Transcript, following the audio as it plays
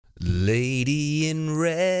Lady in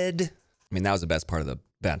red. I mean, that was the best part of the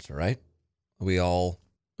Bachelor, right? Are we all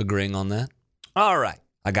agreeing on that? All right.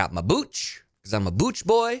 I got my booch, because I'm a booch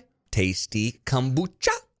boy. Tasty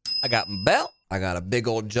kombucha. I got my belt. I got a big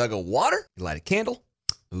old jug of water. You light a candle.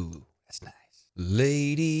 Ooh, that's nice.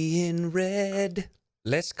 Lady in red.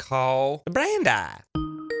 Let's call the Brandi.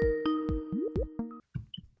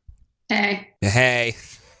 Hey. Hey.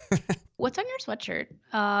 What's on your sweatshirt?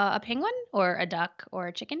 A penguin or a duck or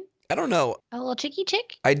a chicken? I don't know. A little chicky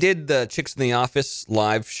chick? I did the Chicks in the Office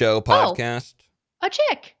live show podcast. A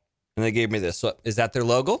chick. And they gave me this. So is that their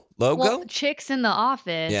logo? Well, Chicks in the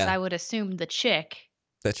Office, Yeah. I would assume the chick.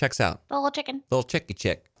 That checks out. The little chicken. Little chicky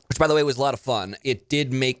chick. Which, by the way, was a lot of fun. It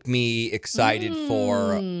did make me excited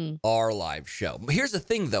for our live show. But here's the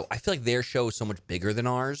thing, though. I feel like their show is so much bigger than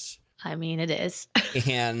ours. I mean, it is.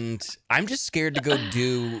 And I'm just scared to go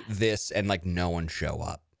do this and, like, no one show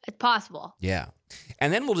up. It's possible. Yeah.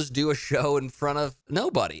 And then we'll just do a show in front of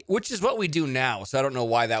nobody, which is what we do now. So I don't know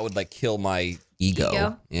why that would, like, kill my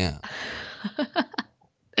ego. Yeah.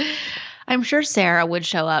 I'm sure Sarah would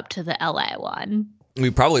show up to the LA one.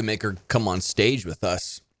 We'd probably make her come on stage with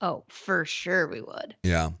us. Oh, for sure we would.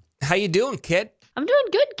 Yeah. How you doing, kid? I'm doing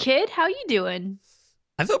good, kid. How you doing?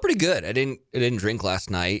 I feel pretty good. I didn't drink last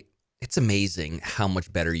night. It's amazing how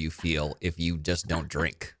much better you feel if you just don't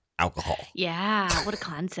drink alcohol. Yeah, what a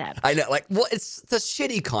concept. I know, like, well, it's the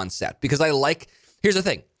shitty concept because here's the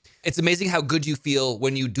thing. It's amazing how good you feel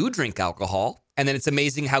when you do drink alcohol, and then it's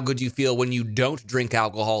amazing how good you feel when you don't drink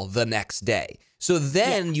alcohol the next day. So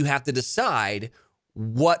then you have to decide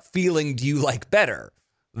what feeling do you like better?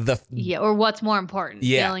 Or what's more important?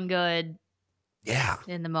 Yeah. Feeling good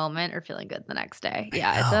in the moment or feeling good the next day.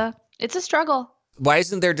 Yeah, it's a struggle. Why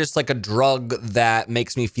isn't there just like a drug that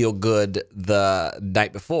makes me feel good the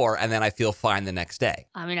night before and then I feel fine the next day?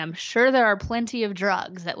 I mean, I'm sure there are plenty of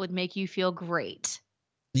drugs that would make you feel great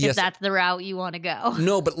if that's the route you want to go.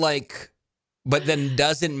 No, but then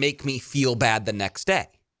doesn't make me feel bad the next day.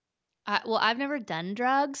 Well, I've never done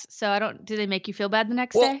drugs, so do they make you feel bad the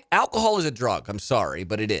next Well, day? alcohol is a drug. I'm sorry,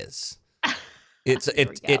 but it is.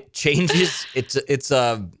 It changes. It's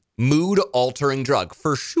a mood altering drug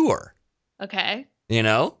for sure. Okay. You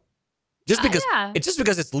know, just because yeah. it's just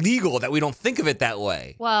because it's legal that we don't think of it that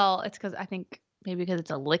way. Well, it's because I think maybe because it's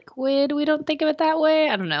a liquid, we don't think of it that way.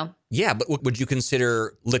 I don't know. Yeah, but would you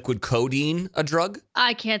consider liquid codeine a drug?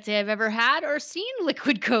 I can't say I've ever had or seen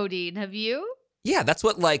liquid codeine. Have you? Yeah, that's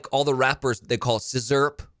what like all the rappers they call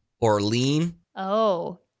scissorp or lean.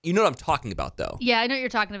 Oh. You know what I'm talking about, though. Yeah, I know what you're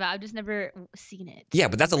talking about. I've just never seen it. Yeah,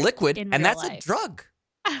 but that's a liquid, and that's life. a drug.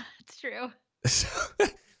 It's true.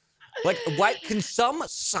 Like, why can some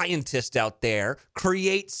scientist out there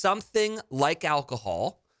create something like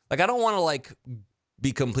alcohol? Like, I don't want to, like,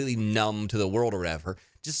 be completely numb to the world or whatever.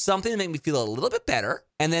 Just something to make me feel a little bit better,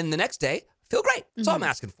 and then the next day, feel great. That's all I'm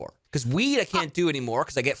asking for. Because weed I can't do anymore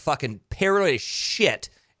because I get fucking paranoid as shit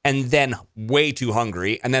and then way too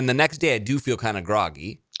hungry. And then the next day I do feel kind of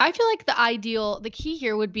groggy. I feel like the key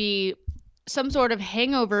here would be some sort of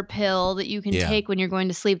hangover pill that you can take when you're going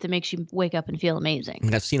to sleep that makes you wake up and feel amazing. I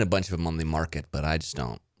mean, I've seen a bunch of them on the market, but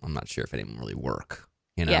I'm not sure if any of them really work,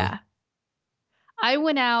 you know? Yeah. I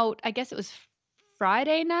went out, I guess it was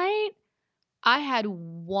Friday night. I had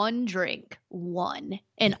one drink,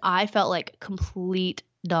 and I felt like complete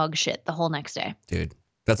dog shit the whole next day. Dude,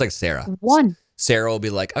 that's like Sarah. One. Sarah will be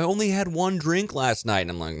like, I only had one drink last night. And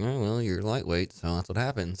I'm like, oh, well, you're lightweight, so that's what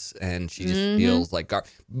happens. And she just feels like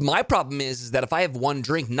my problem is that if I have one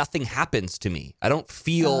drink, nothing happens to me. I don't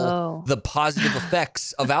feel the positive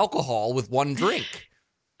effects of alcohol with one drink.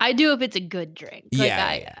 I do if it's a good drink.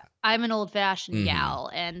 Yeah. I'm an old-fashioned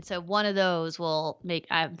gal, and so one of those will make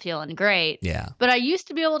I'm feeling great. Yeah. But I used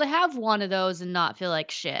to be able to have one of those and not feel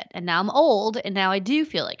like shit. And now I'm old, and now I do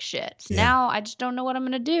feel like shit. So now I just don't know what I'm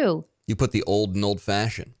going to do. You put the old and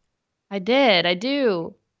old-fashioned. I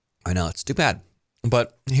do. I know, it's too bad.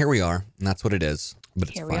 But here we are, and that's what it is. But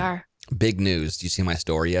it's Here fine. we are. Big news. Did you see my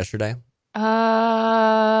story yesterday?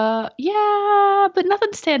 Yeah, but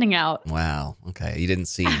nothing's standing out. Wow. Okay, you didn't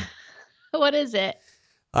see. What is it?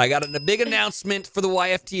 I got a big announcement for the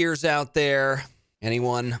YFTers out there.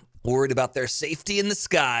 Anyone worried about their safety in the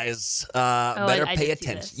skies, better pay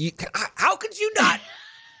attention. How could you not?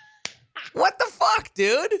 What the fuck,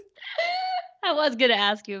 dude? I was going to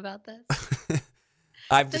ask you about this.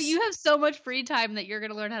 You have so much free time that you're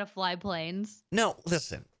going to learn how to fly planes? No,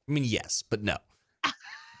 listen. I mean, yes, but no.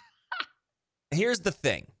 Here's the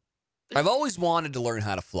thing. I've always wanted to learn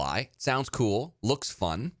how to fly. It sounds cool. Looks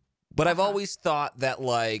fun. But I've always thought that,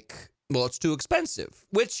 like, Well, it's too expensive,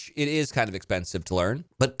 which it is kind of expensive to learn,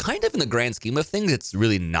 but kind of in the grand scheme of things, it's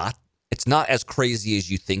really not. It's not as crazy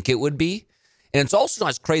as you think it would be. And it's also not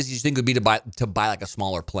as crazy as you think it would be to buy like a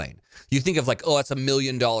smaller plane. You think of like, oh, that's $1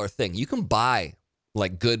 million thing. You can buy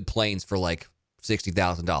like good planes for like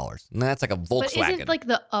 $60,000. And that's like a Volkswagen. But isn't like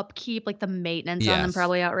the upkeep, like the maintenance on them Yes.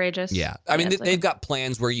 probably outrageous? Yeah. I mean, Yes, they've got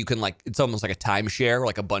plans where you can like, it's almost like a timeshare, where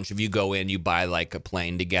like a bunch of you go in, you buy like a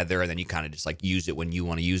plane together, and then you kind of just like use it when you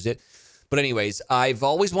want to use it. But anyways, I've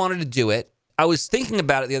always wanted to do it. I was thinking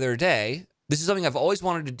about it the other day. This is something I've always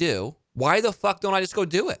wanted to do. Why the fuck don't I just go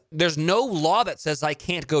do it? There's no law that says I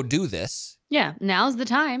can't go do this. Yeah, now's the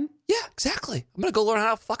time. Yeah, exactly. I'm going to go learn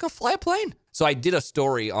how to fucking fly a plane. So I did a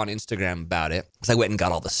story on Instagram about it because I went and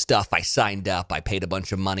got all the stuff. I signed up. I paid a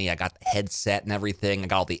bunch of money. I got the headset and everything. I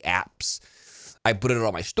got all the apps. I put it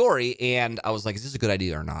on my story, and I was like, is this a good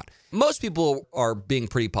idea or not? Most people are being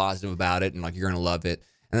pretty positive about it and like, you're going to love it.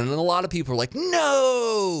 And then a lot of people are like,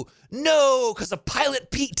 no, because of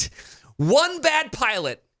Pilot Pete. One bad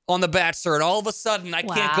pilot on The Bachelor, and all of a sudden I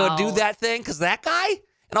can't go do that thing because that guy.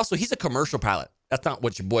 And also, he's a commercial pilot. That's not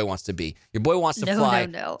what your boy wants to be. Your boy wants to fly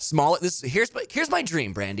small. Here's my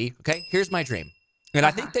dream, Brandy. Okay, here's my dream, and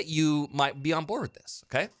I think that you might be on board with this.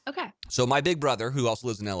 Okay. Okay. So my big brother, who also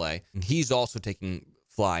lives in LA, he's also taking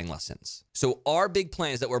flying lessons. So our big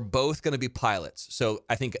plan is that we're both going to be pilots. So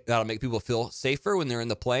I think that'll make people feel safer when they're in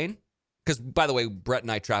the plane. Because, by the way, Brett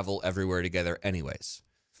and I travel everywhere together anyways.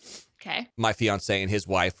 Okay. My fiance and his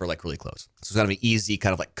wife are like really close. So it's going to be easy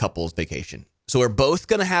kind of like couples vacation. So we're both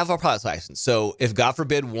going to have our pilot's license. So if, God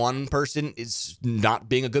forbid, one person is not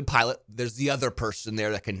being a good pilot, there's the other person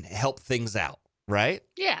there that can help things out, right?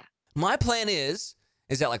 Yeah. My plan is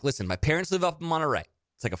that like, listen, my parents live up in Monterey.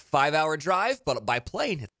 It's like a 5-hour drive, but by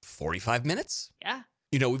plane, it's 45 minutes. Yeah.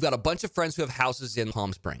 You know, we've got a bunch of friends who have houses in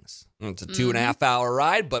Palm Springs. It's a 2.5-hour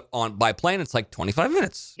ride, but by plane, it's like 25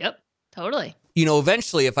 minutes. Yep. Totally. You know,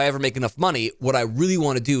 eventually, if I ever make enough money, what I really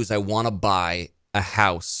want to do is I want to buy a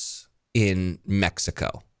house in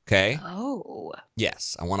Mexico. Okay? Oh.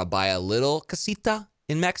 Yes. I want to buy a little casita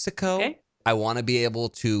in Mexico. Okay. I want to be able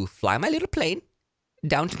to fly my little plane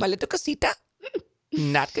down to my little casita,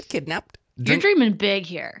 not get kidnapped. You're dreaming big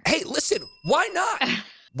here. Hey, listen, why not?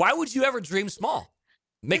 Why would you ever dream small?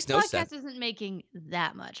 Makes no sense. This podcast isn't making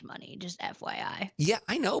that much money, just FYI. Yeah,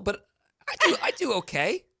 I know, but I do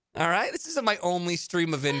okay. All right? This isn't my only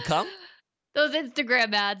stream of income. Those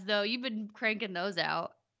Instagram ads, though, you've been cranking those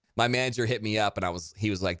out. My manager hit me up, and he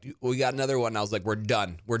was like, we got another one. And I was like, we're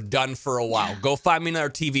done. We're done for a while. Go find me another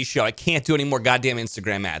TV show. I can't do any more goddamn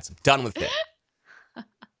Instagram ads. I'm done with it.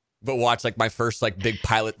 But watch, like, my first, like, big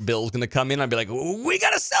pilot bill is going to come in. I'd be like, we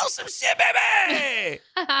got to sell some shit, baby.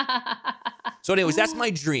 So anyways, that's my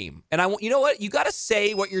dream. And you know what? You got to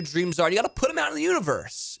say what your dreams are. You got to put them out in the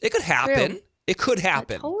universe. It could happen. True. It could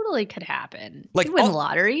happen. It totally could happen. Like, you win the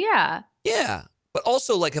lottery, yeah. Yeah. But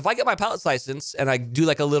also, like, if I get my pilot's license and I do,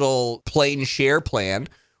 like, a little plane share plan,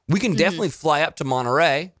 we can definitely fly up to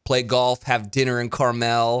Monterey, play golf, have dinner in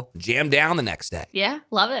Carmel, jam down the next day. Yeah,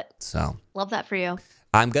 love it. So. Love that for you.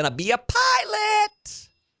 I'm going to be a pilot.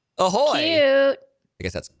 Ahoy. Cute. I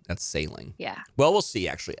guess that's sailing. Yeah. Well, we'll see,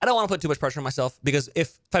 actually. I don't want to put too much pressure on myself because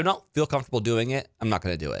if I don't feel comfortable doing it, I'm not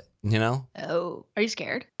going to do it, you know? Oh, are you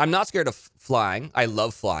scared? I'm not scared of flying. I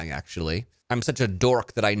love flying, actually. I'm such a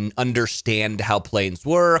dork that I understand how planes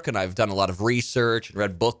work, and I've done a lot of research and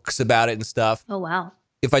read books about it and stuff. Oh, wow.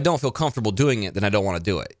 If I don't feel comfortable doing it, then I don't want to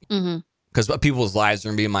do it. Mm-hmm. Because people's lives are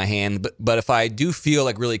going to be in my hand. But if I do feel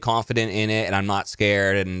like really confident in it and I'm not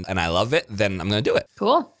scared and I love it, then I'm going to do it.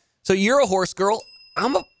 Cool. So you're a horse girl.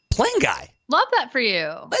 I'm a plane guy. Love that for you.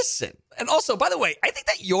 Listen. And also, by the way, I think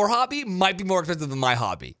that your hobby might be more expensive than my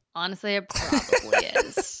hobby. Honestly, it probably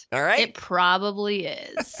is. All right? It probably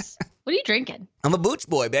is. What are you drinking? I'm a booch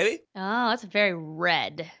boy, baby. Oh, that's very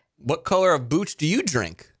red. What color of booch do you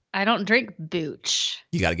drink? I don't drink booch.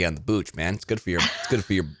 You got to get on the booch, man. It's good for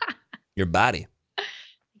your body.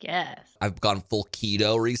 Yes. I've gone full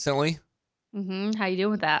keto recently. Mm-hmm. How you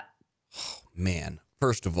doing with that? Oh, man.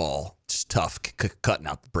 First of all, it's tough cutting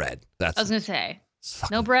out the bread. I was going to say,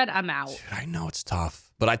 no bread, I'm out. Dude, I know it's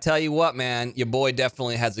tough. But I tell you what, man, your boy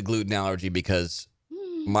definitely has a gluten allergy because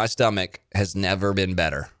my stomach has never been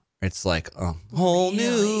better. It's like a whole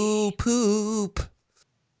new poop.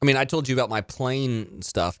 I mean, I told you about my plane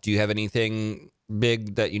stuff. Do you have anything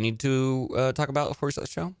big that you need to talk about before we start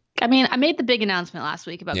the show? I mean, I made the big announcement last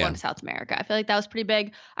week about going to South America. I feel like that was pretty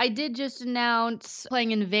big. I did just announce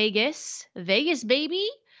playing in Vegas, baby,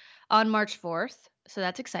 on March 4th. So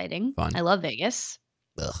that's exciting. Fun. I love Vegas.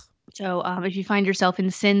 Ugh. So if you find yourself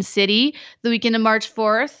in Sin City the weekend of March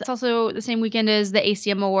 4th, it's also the same weekend as the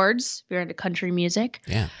ACM Awards, if you're into country music,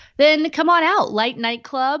 Yeah. then come on out. Light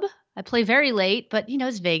nightclub. I play very late, but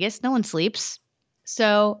it's Vegas. No one sleeps.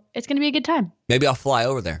 So it's going to be a good time. Maybe I'll fly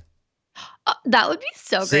over there. That would be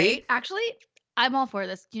so See? great. Actually, I'm all for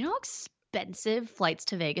this. Do you know how expensive flights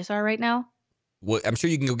to Vegas are right now? Well, I'm sure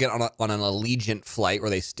you can go get on an Allegiant flight where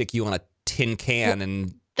they stick you on a tin can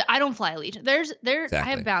and... I don't fly Allegiant. Exactly. I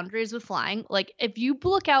have boundaries with flying. Like if you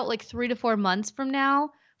look out like 3 to 4 months from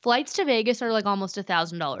now, flights to Vegas are like almost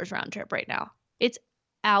 $1,000 round trip right now. It's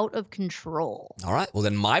out of control. All right. Well,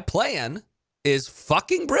 then my plan is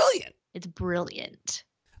fucking brilliant. It's brilliant.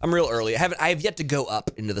 I'm real early. I have yet to go up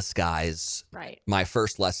into the skies. Right. My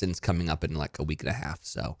first lesson's coming up in like a week and a half,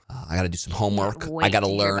 so I got to do some homework. Wait I got to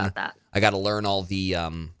to hear learn. about that. I got to learn all the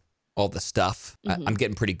stuff. I'm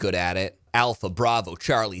getting pretty good at it. Alpha, Bravo,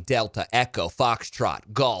 Charlie, Delta, Echo,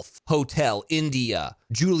 Foxtrot, Golf, Hotel, India,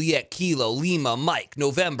 Juliet, Kilo, Lima, Mike,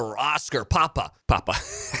 November, Oscar, Papa.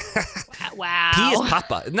 Wow. P is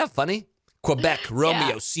Papa. Isn't that funny? Quebec,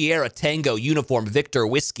 Romeo, Sierra, Tango, Uniform, Victor,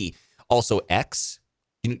 Whiskey. Also X.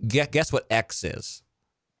 Guess what X is?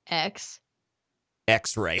 X.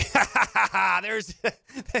 X-ray. There's...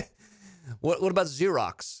 What about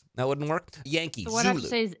Xerox? That wouldn't work? Yankee, So why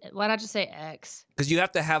Zulu. not just say X? Because you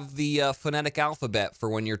have to have the phonetic alphabet for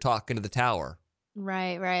when you're talking to the tower.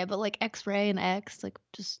 Right. But like X-ray and X, like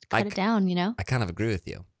just cut it down, I kind of agree with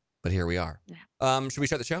you, but here we are. Yeah. Should we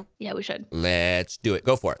start the show? Yeah, we should. Let's do it.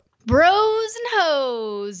 Go for it. Bros and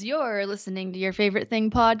hoes, you're listening to Your Favorite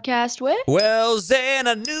Thing podcast with... Wells and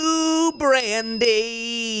a new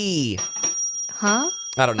brandy. Huh?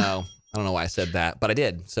 I don't know. I don't know why I said that, but I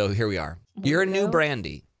did. So here we are. You're a new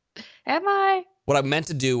brandy. Am I? What I meant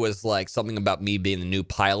to do was like something about me being the new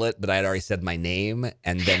pilot, but I had already said my name,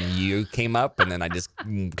 and then you came up, and then I just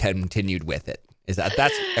continued with it.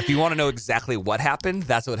 That's if you want to know exactly what happened,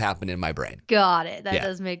 that's what happened in my brain. Got it. That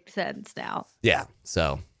does make sense now. Yeah.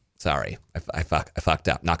 So sorry, I fucked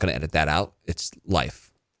up. Not gonna edit that out. It's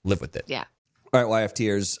life. Live with it. Yeah. All right,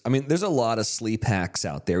 YFTers. I mean, there's a lot of sleep hacks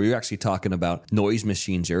out there. We were actually talking about noise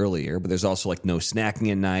machines earlier, but there's also like no snacking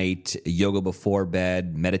at night, yoga before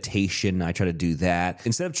bed, meditation. I try to do that.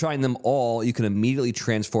 Instead of trying them all, you can immediately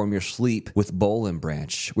transform your sleep with Boll and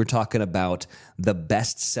Branch. We're talking about the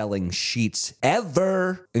best-selling sheets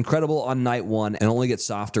ever. Incredible on night one and only get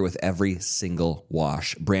softer with every single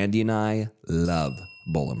wash. Brandy and I love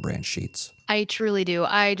Boll and Branch sheets. I truly do.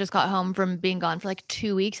 I just got home from being gone for like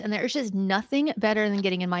 2 weeks, and there's just nothing better than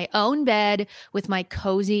getting in my own bed with my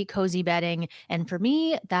cozy bedding. And for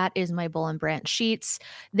me, that is my Boll and Branch sheets.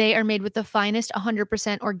 They are made with the finest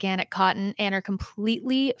 100% organic cotton and are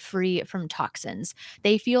completely free from toxins.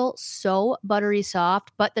 They feel so buttery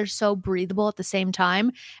soft, but they're so breathable at the same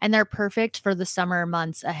time. And they're perfect for the summer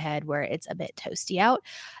months ahead where it's a bit toasty out.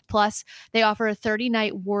 Plus, they offer a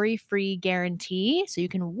 30-night worry-free guarantee, so you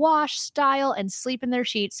can wash, style, and sleep in their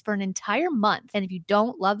sheets for an entire month. And if you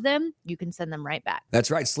don't love them, you can send them right back. That's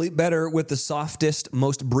right. Sleep better with the softest,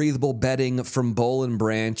 most breathable bedding from Boll and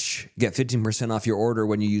Branch. Get 15% off your order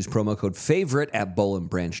when you use promo code FAVORITE at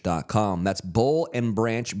bollandbranch.com. That's Boll and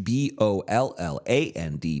Branch,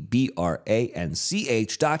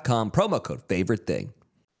 BOLLANDBRANCH.com. Promo code FAVORITE thing.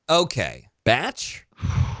 Okay. Batch?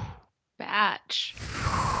 Batch.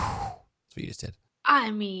 That's what you just did. I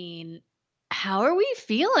mean, how are we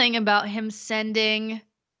feeling about him sending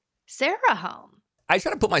Sarah home? I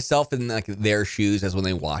try to put myself in like their shoes as when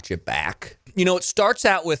they watch it back. You know, it starts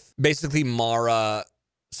out with basically Mara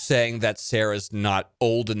saying that Sarah's not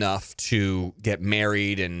old enough to get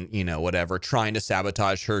married and, you know, whatever, trying to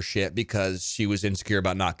sabotage her shit because she was insecure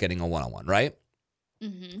about not getting a one-on-one, right?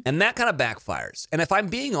 Mm-hmm. And that kind of backfires. And if I'm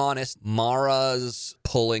being honest, Mara's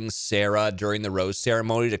pulling Sarah during the rose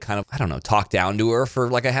ceremony to kind of, I don't know, talk down to her for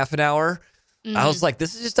like a half an hour. Mm-hmm. I was like,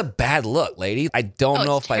 this is just a bad look, lady. I don't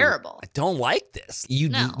know if terrible. I don't like this. You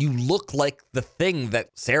look like the thing that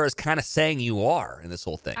Sarah's kind of saying you are in this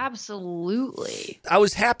whole thing. Absolutely. I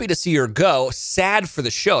was happy to see her go, sad for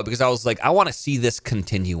the show because I was like, I want to see this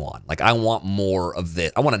continue on. Like, I want more of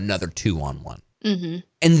this. I want another 2-on-1. Mm-hmm.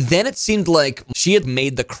 And then it seemed like she had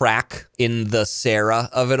made the crack in the Sarah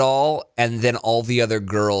of it all. And then all the other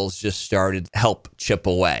girls just started to help chip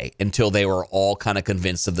away until they were all kind of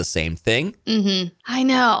convinced of the same thing. Mm-hmm. I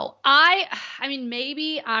know. I mean,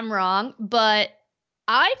 maybe I'm wrong, but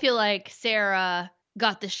I feel like Sarah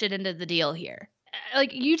got the shit into the deal here.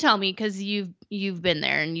 Like, you tell me, because you've been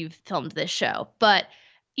there and you've filmed this show. But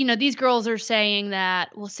you know, these girls are saying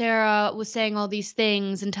that, well, Sarah was saying all these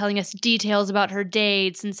things and telling us details about her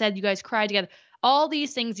dates and said you guys cried together. All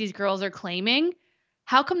these things these girls are claiming.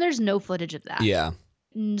 How come there's no footage of that? Yeah.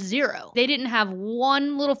 Zero. They didn't have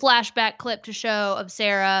one little flashback clip to show of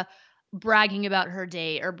Sarah bragging about her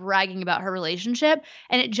date or bragging about her relationship.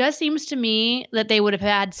 And it just seems to me that they would have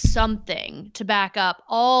had something to back up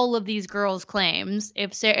all of these girls' claims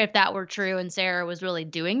if that were true and Sarah was really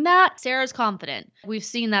doing that. Sarah's confident. We've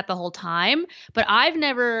seen that the whole time, but I've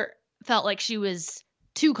never felt like she was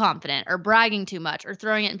too confident or bragging too much or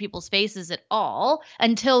throwing it in people's faces at all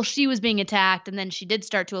until she was being attacked. And then she did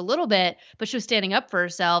start to a little bit, but she was standing up for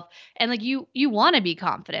herself. And like you want to be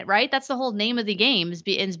confident, right? That's the whole name of the game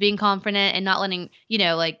is being confident and not letting,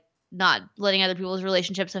 not letting other people's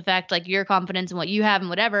relationships affect like your confidence and what you have and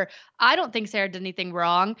whatever. I don't think Sarah did anything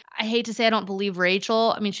wrong. I hate to say I don't believe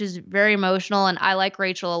Rachel. I mean, she's very emotional and I like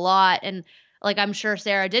Rachel a lot. And like, I'm sure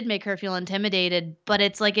Sarah did make her feel intimidated, but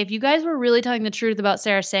it's like, if you guys were really telling the truth about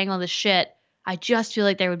Sarah saying all this shit, I just feel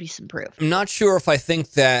like there would be some proof. I'm not sure if I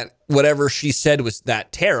think that whatever she said was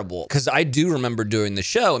that terrible, because I do remember doing the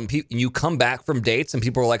show and you come back from dates and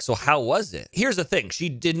people are like, so how was it? Here's the thing. She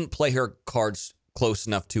didn't play her cards close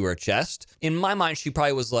enough to her chest. In my mind, she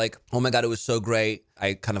probably was like, oh my God, it was so great.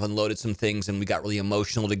 I kind of unloaded some things and we got really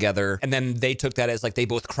emotional together. And then they took that as like they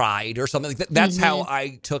both cried or something like that. That's how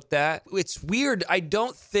I took that. It's weird. I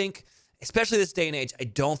don't think, especially this day and age, I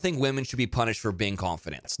don't think women should be punished for being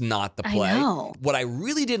confident. It's not the play. I know. What I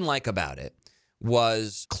really didn't like about it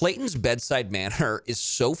was Clayton's bedside manner is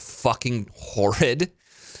so fucking horrid.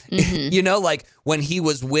 Like when he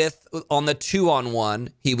was on the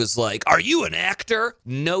 2-on-1, he was like, are you an actor?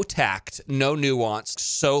 No tact, no nuance,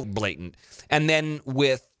 so blatant. And then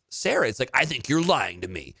with Sarah, it's like, I think you're lying to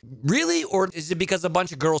me. Really? Or is it because a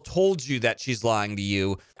bunch of girls told you that she's lying to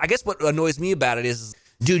you? I guess what annoys me about it is,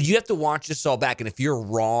 dude, you have to watch this all back. And if you're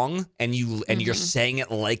wrong and you're saying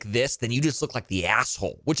it like this, then you just look like the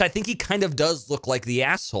asshole, which I think he kind of does look like the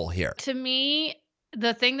asshole here. To me,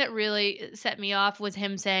 the thing that really set me off was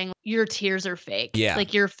him saying, your tears are fake. Yeah.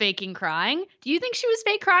 Like you're faking crying. Do you think she was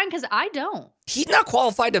fake crying? Because I don't. He's not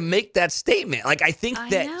qualified to make that statement. Like, I think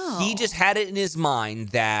that know. he just had it in his mind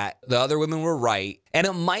that the other women were right. And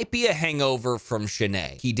it might be a hangover from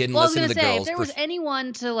Shanae. He didn't listen to the girls. If there was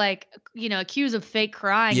anyone to accuse of fake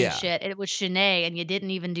crying and shit, it was Shanae, and you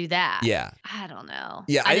didn't even do that. Yeah. I don't know.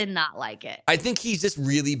 Yeah, I did not like it. I think he's just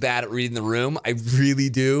really bad at reading the room. I really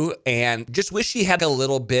do. And just wish he had a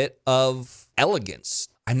little bit of elegance.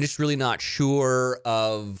 I'm just really not sure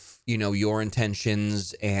of, your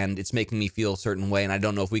intentions, and it's making me feel a certain way. And I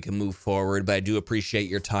don't know if we can move forward, but I do appreciate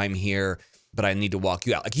your time here. But I need to walk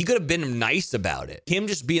you out. Like, he could have been nice about it. Him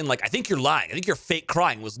just being like, I think you're lying. I think you're fake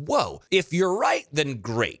crying was, whoa. If you're right, then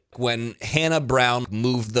great. When Hannah Brown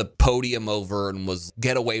moved the podium over and was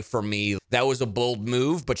get away from me, that was a bold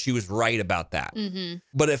move, but she was right about that.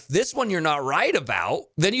 But if this one you're not right about,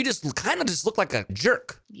 then you just kind of just look like a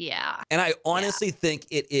jerk. Yeah. And I honestly think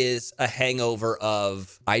it is a hangover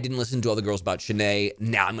of, I didn't listen to all the girls about Shanae.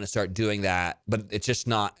 Now I'm going to start doing that. But it's just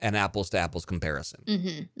not an apples to apples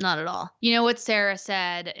comparison. Not at all. You know what Sarah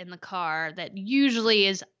said in the car that usually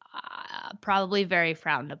is probably very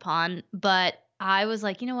frowned upon, but I was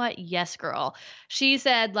like, you know what? Yes, girl. She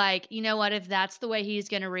said, like, you know what? If that's the way he's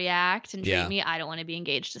going to react and treat me, I don't want to be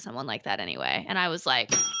engaged to someone like that anyway. And I was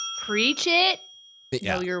like, preach it.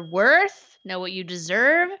 Yeah. Know your worth. Know what you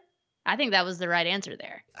deserve. I think that was the right answer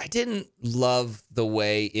there. I didn't love the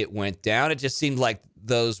way it went down. It just seemed like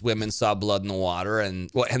those women saw blood in the water, and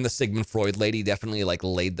the Sigmund Freud lady definitely like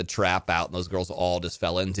laid the trap out, and those girls all just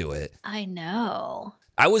fell into it. I know.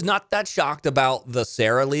 I was not that shocked about the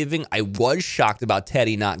Sarah leaving. I was shocked about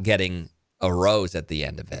Teddy not getting a rose at the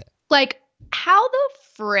end of it. Like, how the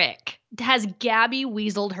frick has Gabby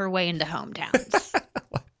weaseled her way into hometowns?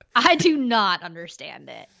 I do not understand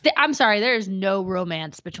it. I'm sorry, there is no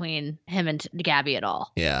romance between him and Gabby at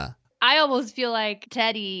all. Yeah. I almost feel like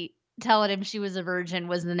Teddy telling him she was a virgin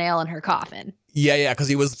was the nail in her coffin. Yeah, because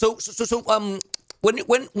he was so when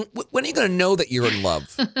are you gonna know that you're in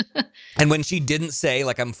love? And when she didn't say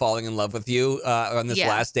like I'm falling in love with you on this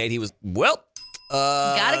last date, he was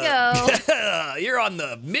gotta go. You're on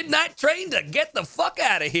the midnight train to get the fuck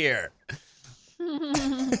out of here.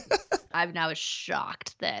 I'm now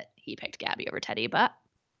shocked that he picked Gabby over Teddy, but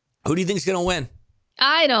who do you think's gonna win?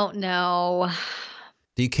 I don't know.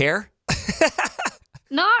 Do you care?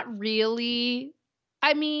 Not really.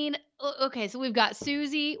 I mean, okay, so we've got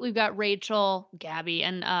Susie, we've got Rachel, Gabby,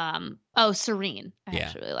 and Serene. I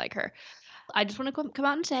actually really like her. I just want to come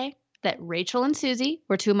out and say that Rachel and Susie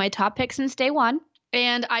were two of my top picks since day one.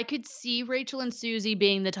 And I could see Rachel and Susie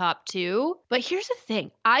being the top two. But here's the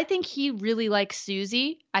thing. I think he really likes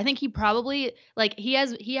Susie. I think he probably like he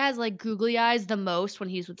has like googly eyes the most when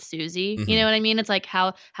he's with Susie. You know what I mean? It's like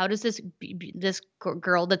how does this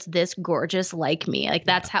girl that's this gorgeous like me? Like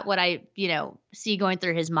that's what I, see going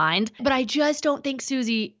through his mind. But I just don't think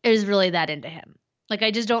Susie is really that into him. Like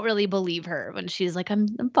I just don't really believe her when she's like I'm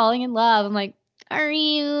falling in love. I'm like, are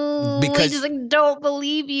you? Because I just like don't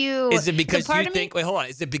believe you. Is it because So part you of me- think? Wait, hold on.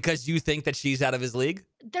 Is it because you think that she's out of his league?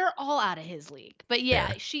 They're all out of his league. But yeah,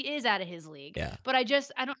 Fair. she is out of his league. Yeah. But I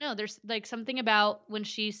don't know. There's like something about when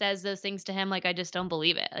she says those things to him, like I just don't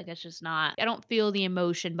believe it. Like it's just not, I don't feel the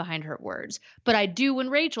emotion behind her words. But I do when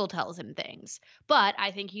Rachel tells him things. But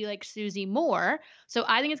I think he likes Susie more. So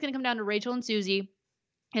I think it's going to come down to Rachel and Susie.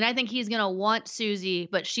 And I think he's going to want Susie,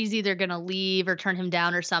 but she's either going to leave or turn him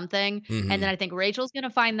down or something. Mhm. And then I think Rachel's going to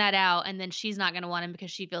find that out. And then she's not going to want him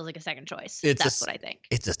because she feels like a second choice. That's what I think.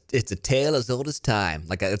 It's a tale as old as time.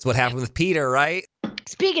 Like that's what happened with Peter, right?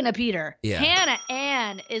 Speaking of Peter, Yeah. Hannah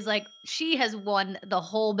Ann is like, she has won the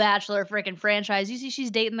whole Bachelor freaking franchise. You see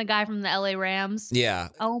she's dating the guy from the LA Rams? Yeah,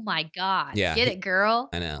 Oh my God. Yeah. Get it, girl?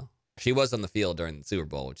 I know. She was on the field during the Super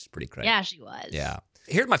Bowl, which is pretty crazy. Yeah, she was. Yeah.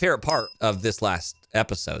 Here's my favorite part of this last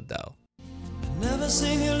episode, though. Never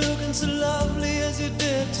seen you looking so lovely as you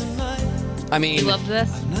did tonight. I mean, You loved this?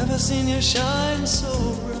 Never seen you shine so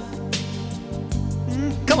bright.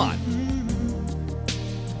 come on.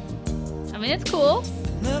 I mean, it's cool.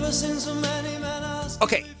 Never seen so many men ask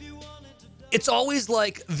Okay. if you wanted to die. It's always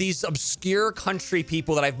like these obscure country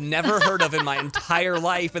people that I've never heard of in my entire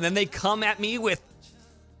life, and then they come at me with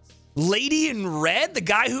Lady in Red, the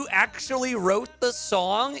guy who actually wrote the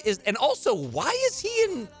song, and also, why is he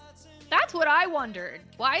in That's what I wondered.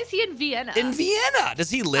 Why is he in Vienna? Vienna? Does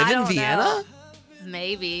he live I in don't Vienna? know.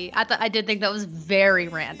 Maybe. I did think that was very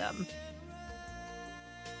random.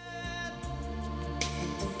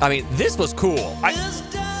 I mean, this was cool.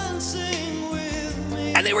 Just dancing with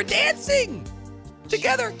me. And they were dancing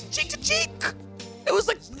together, cheek to cheek. It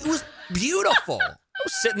was beautiful. I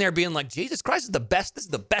was sitting there being like, Jesus Christ, this is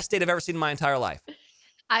the best date I've ever seen in my entire life.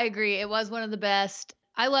 I agree. It was one of the best.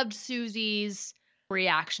 I loved Susie's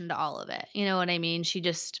reaction to all of it. You know what I mean? She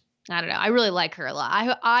just, I don't know. I really like her a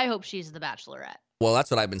lot. I hope she's the Bachelorette. Well,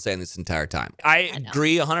 that's what I've been saying this entire time. I know.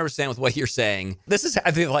 agree 100% with what you're saying. This is,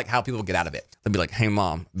 I think, like how people get out of it. They'll be like, hey,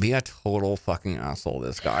 mom, be a total fucking asshole,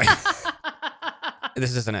 this guy.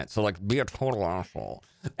 This isn't it. So, like, be a total asshole.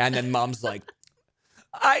 And then mom's like,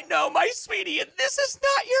 I know, my sweetie, and this is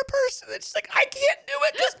not your person. And she's like, I can't do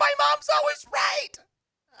it because my mom's always right.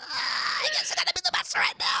 I guess I gotta be the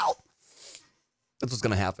Bachelorette now. That's what's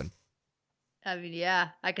gonna happen. I mean, yeah,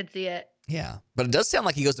 I could see it. Yeah, but it does sound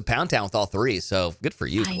like he goes to Pound Town with all three, so good for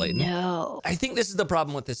you, Clayton. I know. I think this is the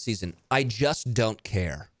problem with this season. I just don't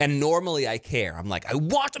care. And normally I care. I'm like, I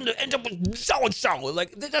want them to end up with so-and-so.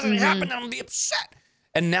 Like, if it doesn't happen, I'm going to be upset.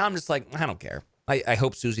 And now I'm just like, I don't care. I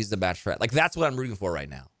hope Susie's the Bachelorette. Like, that's what I'm rooting for right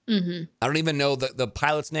now. Mm-hmm. I don't even know the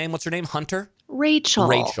pilot's name. What's her name? Hunter? Rachel.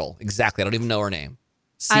 Rachel. Exactly. I don't even know her name.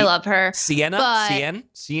 I love her. Sienna? but-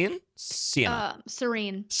 Sienna.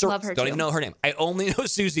 Serene. Love her Don't too. even know her name. I only know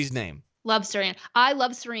Susie's name. Love Serene. I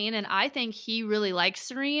love Serene, and I think he really likes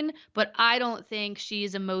Serene, but I don't think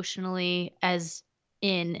she's emotionally as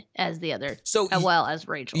in as the other, So as well as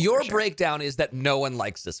Rachel. Your for sure. breakdown is that no one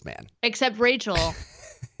likes this man. Except Rachel.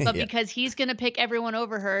 But Yeah. because he's going to pick everyone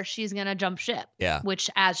over her, she's going to jump ship. Yeah. Which,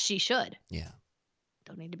 as she should. Yeah.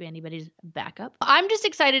 Don't need to be anybody's backup. I'm just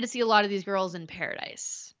excited to see a lot of these girls in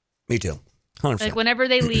paradise. Me too. 100%. Like, whenever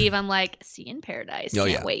they leave, I'm like, see you in paradise. Oh, Can't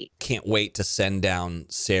yeah. wait. Can't wait to send down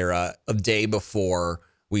Sarah a day before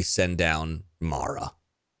we send down Mara.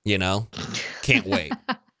 You know? Can't wait.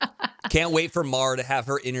 Can't wait for Mara to have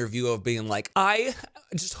her interview of being like, I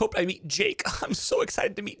just hope I meet Jake. I'm so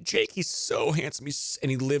excited to meet Jake. He's so handsome.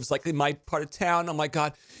 And he lives like in my part of town. Oh my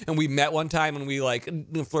God. And we met one time and we like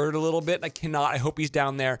flirted a little bit. I hope he's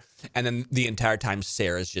down there. And then the entire time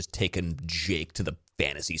Sarah's just taking Jake to the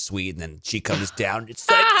fantasy suite. And then she comes down. It's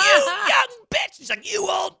like, you young bitch. She's like, you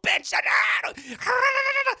old bitch.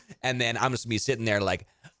 And then I'm just going to be sitting there like,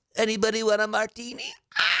 anybody want a martini?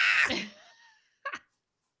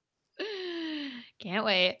 Can't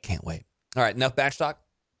wait. Can't wait. All right. Enough batch talk?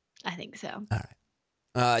 I think so. All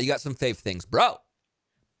right. You got some fave things, bro.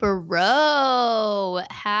 Bro,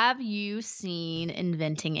 have you seen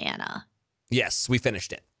Inventing Anna? Yes, we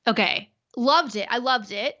finished it. Okay. Loved it. I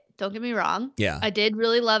loved it. Don't get me wrong. Yeah. I did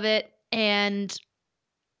really love it. And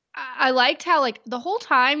I liked how, like, the whole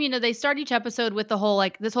time, they start each episode with the whole,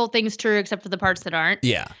 like, this whole thing's true except for the parts that aren't.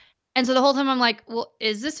 Yeah. And so the whole time I'm like, well,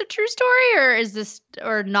 is this a true story or is this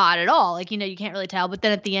or not at all? Like, you can't really tell. But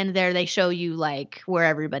then at the end there, they show you like where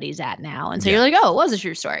everybody's at now. And so you're like, oh, it was a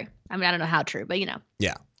true story. I mean, I don't know how true, but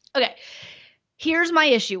Yeah. Okay. Here's my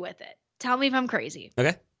issue with it. Tell me if I'm crazy.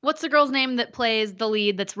 Okay. What's the girl's name that plays the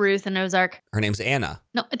lead that's Ruth in Ozark? Her name's Anna.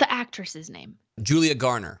 No, the actress's name. Julia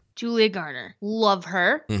Garner. Julia Garner. Love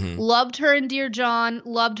her. Mhm. Loved her in Dear John.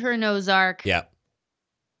 Loved her in Ozark. Yeah.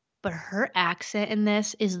 But her accent in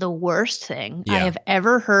this is the worst thing I Yeah. have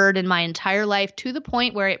ever heard in my entire life, to the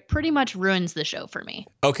point where it pretty much ruins the show for me.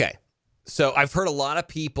 Okay. So I've heard a lot of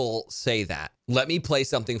people say that. Let me play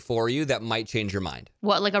something for you that might change your mind.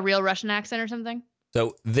 What, like a real Russian accent or something?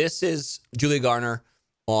 So this is Julia Garner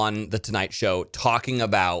on The Tonight Show talking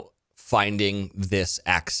about finding this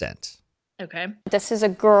accent. Okay. This is a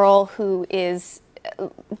girl who is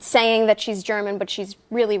saying that she's German, but she's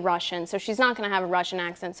really Russian, so she's not going to have a Russian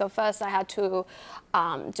accent. So first I had to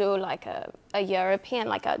do like a European,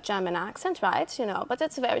 like a German accent, right? But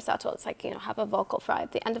it's very subtle. It's like, have a vocal fry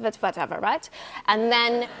at the end of it, whatever, right? And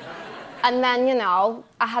then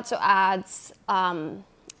I had to add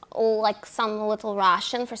like some little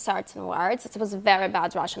Russian for certain words. It was a very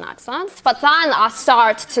bad Russian accent. But then I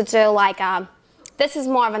start to do like this is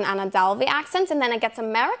more of an Anna Delvey accent, and then it gets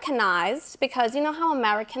Americanized because you know how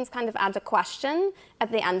Americans kind of add a question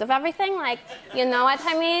at the end of everything? Like, you know what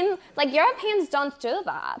I mean? Like, Europeans don't do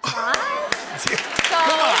that, right?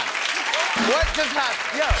 Come on. What just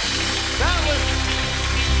happened? Yo,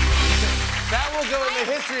 that will go in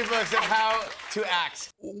the history books of how to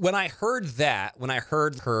act. When I heard that, when I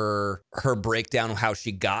heard her breakdown of how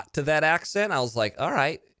she got to that accent, I was like, all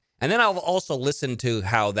right. And then I'll also listen to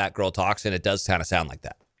how that girl talks, and it does kind of sound like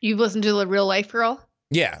that. You've listened to the real life girl?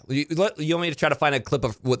 Yeah. You want me to try to find a clip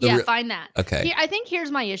of what the Yeah, find that. Okay. I think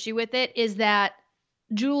here's my issue with it is that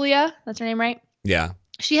Julia, that's her name, right? Yeah.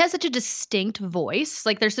 She has such a distinct voice.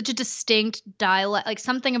 Like, there's such a distinct dialect. Like,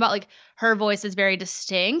 something about, like, her voice is very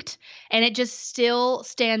distinct. And it just still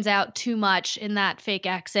stands out too much in that fake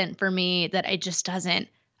accent for me that it just doesn't.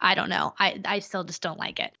 I don't know. I still just don't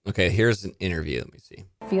like it. Okay, here's an interview. Let me see.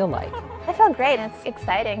 Feel like? I feel great. It's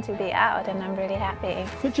exciting to be out, and I'm really happy.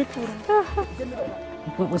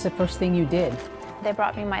 What was the first thing you did? They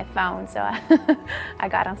brought me my phone, so I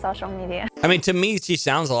got on social media. I mean, to me, she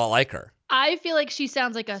sounds a lot like her. I feel like she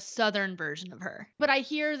sounds like a southern version of her. But I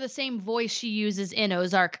hear the same voice she uses in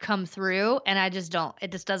Ozark come through, and I just don't.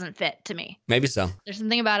 It just doesn't fit to me. Maybe so. There's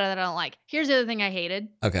something about it that I don't like. Here's the other thing I hated.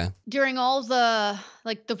 Okay. During all the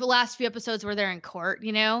last few episodes where they're in court,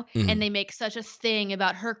 and they make such a thing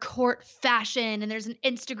about her court fashion, and there's an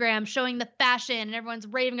Instagram showing the fashion, and everyone's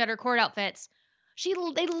raving at her court outfits.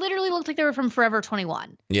 They literally looked like they were from Forever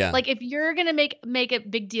 21. Yeah. Like, if you're going to make a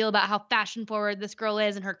big deal about how fashion forward this girl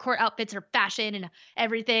is and her court outfits, her fashion and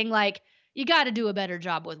everything, like, you got to do a better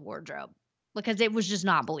job with wardrobe because it was just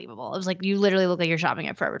not believable. It was like, you literally look like you're shopping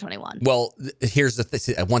at Forever 21. Well, here's the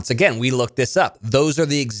thing. Once again, we looked this up. Those are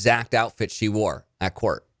the exact outfits she wore at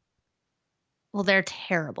court. Well, they're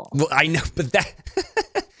terrible. Well, I know, but that...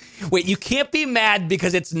 Wait, you can't be mad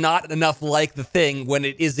because it's not enough like the thing when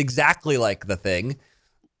it is exactly like the thing.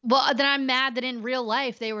 Well, then I'm mad that in real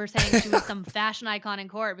life they were saying she was some fashion icon in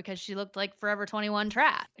court because she looked like Forever 21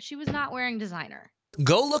 trash. She was not wearing designer.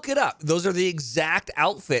 Go look it up. Those are the exact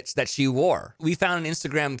outfits that she wore. We found an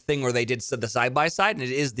Instagram thing where they did the side-by-side, and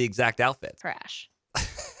it is the exact outfit. Trash.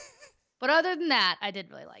 But other than that, I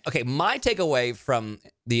did really like it. Okay, my takeaway from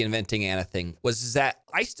the Inventing Anna thing was that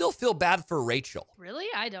I still feel bad for Rachel. Really?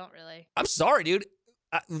 I don't really. I'm sorry, dude.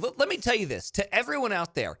 Let me tell you this. To everyone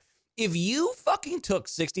out there, if you fucking took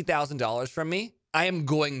 $60,000 from me, I am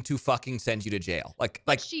going to fucking send you to jail. Like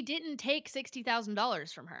She didn't take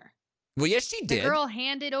 $60,000 from her. Well, yes, she did. The girl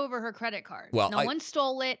handed over her credit card. Well, no one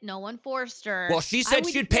stole it. No one forced her. Well, she said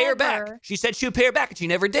she'd pay her back. She said she would pay her back, and she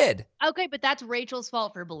never did. Okay, but that's Rachel's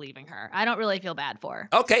fault for believing her. I don't really feel bad for her.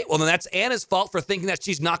 Okay, well, then that's Anna's fault for thinking that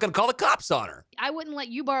she's not going to call the cops on her. I wouldn't let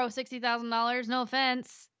you borrow $60,000. No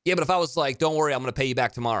offense. Yeah, but if I was like, don't worry, I'm going to pay you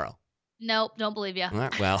back tomorrow. Nope, don't believe you. All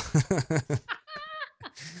right, well.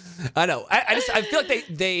 I know. I feel like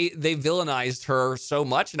they villainized her so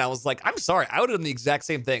much, and I was like, I'm sorry. I would have done the exact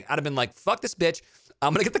same thing. I'd have been like, fuck this bitch.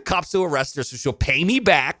 I'm gonna get the cops to arrest her, so she'll pay me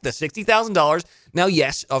back the $60,000. Now,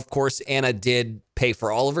 yes, of course, Anna did pay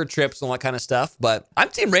for all of her trips and all that kind of stuff, but I'm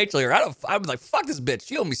Team Rachel here. I'm like, fuck this bitch.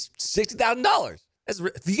 She owed me $60,000.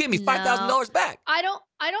 You gave me $5,000 back. I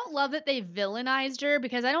don't love that they villainized her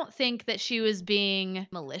because I don't think that she was being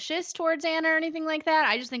malicious towards Anna or anything like that.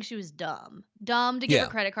 I just think she was dumb. Dumb to give her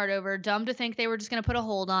credit card over. Dumb to think they were just going to put a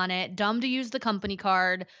hold on it. Dumb to use the company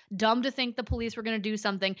card. Dumb to think the police were going to do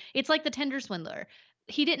something. It's like the Tinder swindler.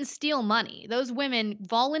 he didn't steal money. Those women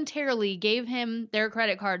voluntarily gave him their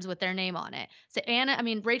credit cards with their name on it. So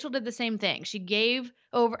Rachel did the same thing. She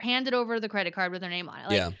handed over the credit card with her name on it.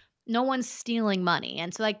 Like, Yeah. no one's stealing money.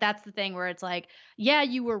 And so, like, that's the thing where it's like, yeah,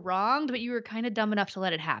 you were wronged, but you were kind of dumb enough to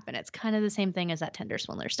let it happen. It's kind of the same thing as that Tinder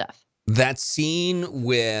swindler stuff. That scene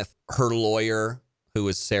with her lawyer, who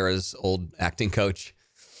was Sarah's old acting coach,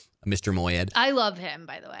 Mr. Moyed. I love him,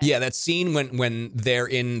 by the way. Yeah, that scene when they're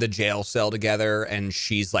in the jail cell together and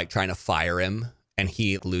she's like trying to fire him and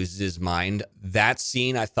he loses his mind. That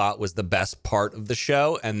scene I thought was the best part of the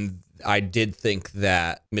show. And I did think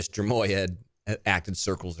that Mr. Moyed acted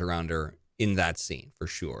circles around her in that scene for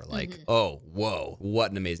sure. Like, oh, whoa,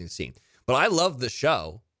 what an amazing scene. But I love the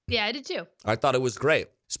show. Yeah, I did too. I thought it was great.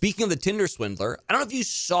 Speaking of the Tinder swindler, I don't know if you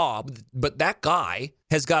saw, but that guy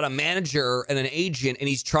has got a manager and an agent, and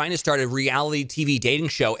he's trying to start a reality TV dating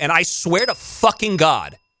show. And I swear to fucking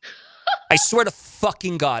God,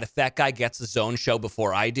 if that guy gets his own show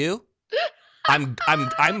before I do, I'm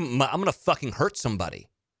gonna fucking hurt somebody.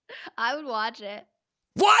 I would watch it.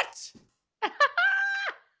 What?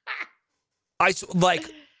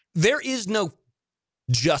 There is no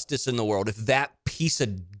justice in the world if that piece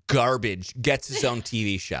of garbage gets his own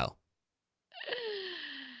TV show.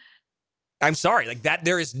 I'm sorry, like that.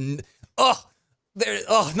 There is, nothing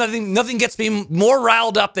gets me more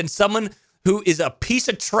riled up than someone who is a piece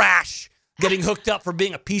of trash getting hooked up for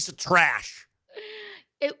being a piece of trash.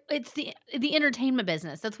 It's the entertainment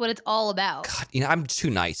business. That's what it's all about. God, I'm too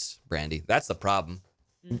nice, Brandy. That's the problem.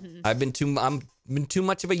 Mm-hmm. I've been too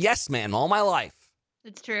much of a yes man all my life.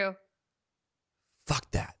 It's true.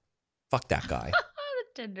 Fuck that guy.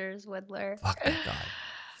 The Tinder swindler. Fuck that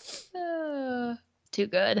guy. Too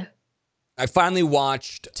good. I finally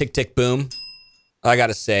watched Tick, Tick, Boom. I got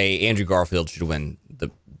to say, Andrew Garfield should win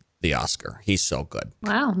the Oscar. He's so good.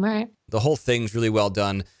 Wow, all right. The whole thing's really well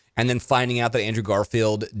done. And then finding out that Andrew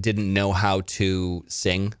Garfield didn't know how to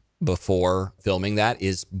sing before filming that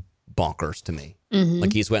is bonkers to me. Mm-hmm.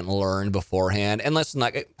 Like he's went and learned beforehand. And listen,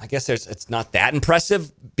 I guess it's not that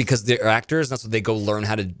impressive because they're actors. That's what they go learn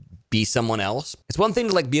how to be someone else. It's one thing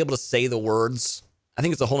to like be able to say the words. I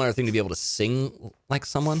think it's a whole other thing to be able to sing like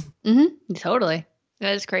someone. Mm-hmm. Totally.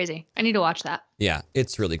 That is crazy. I need to watch that. Yeah,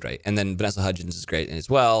 it's really great. And then Vanessa Hudgens is great as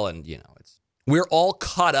well. And we're all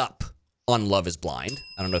caught up on Love is Blind.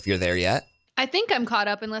 I don't know if you're there yet. I think I'm caught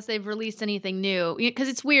up unless they've released anything new. Because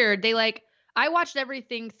it's weird. I watched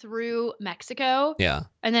everything through Mexico. Yeah.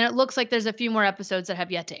 And then it looks like there's a few more episodes that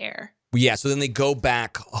have yet to air. Yeah, so then they go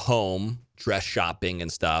back home, dress shopping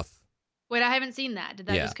and stuff. Wait, I haven't seen that. Did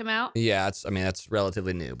that just come out? Yeah, that's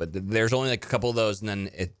relatively new, but there's only like a couple of those, and then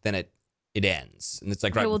it ends, and it's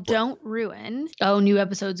like okay, right. Well, don't ruin. Oh, new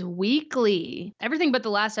episodes weekly. Everything but the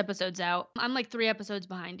last episode's out. I'm like 3 episodes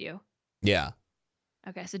behind you. Yeah.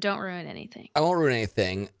 Okay, so don't ruin anything. I won't ruin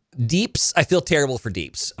anything. Deeps, I feel terrible for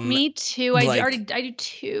Deeps. Me too. I do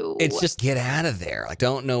too. It's just get out of there. Like,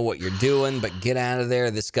 don't know what you're doing, but get out of there.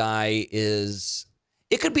 This guy is.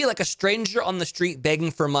 It could be like a stranger on the street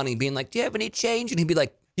begging for money, being like, "Do you have any change?" And he'd be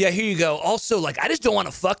like, "Yeah, here you go." Also, like, I just don't want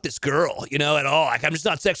to fuck this girl, at all. Like, I'm just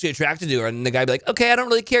not sexually attracted to her. And the guy be like, "Okay, I don't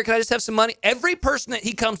really care. Can I just have some money?" Every person that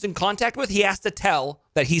he comes in contact with, he has to tell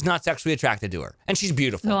that he's not sexually attracted to her, and she's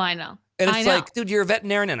beautiful. No, I know. And it's like, dude, you're a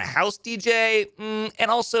veterinarian and a house DJ.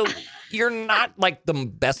 And also, you're not like the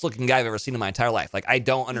best looking guy I've ever seen in my entire life. Like, I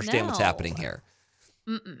don't understand what's happening here.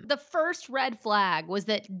 The first red flag was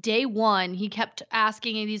that day one, he kept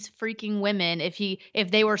asking these freaking women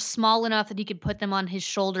if they were small enough that he could put them on his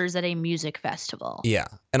shoulders at a music festival. Yeah.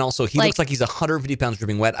 And also, he looks like he's 150 pounds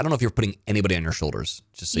dripping wet. I don't know if you're putting anybody on your shoulders.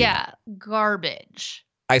 Just so you know. Garbage.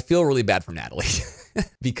 I feel really bad for Natalie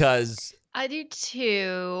because... I do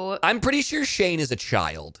too. I'm pretty sure Shane is a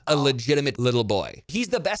child, a legitimate little boy. He's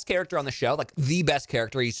the best character on the show, like the best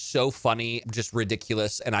character. He's so funny, just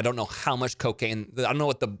ridiculous. And I don't know how much cocaine. I don't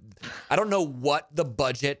know what the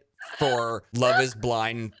budget for Love is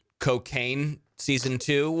Blind cocaine season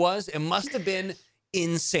 2 was. It must have been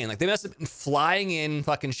insane. Like they must have been flying in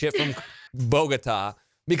fucking shit from Bogota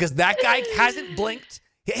because that guy hasn't blinked.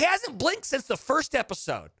 He hasn't blinked since the first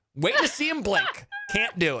episode. Waiting to see him blink.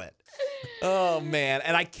 Can't do it. Oh, man.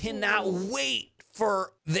 And I cannot wait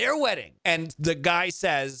for their wedding. And the guy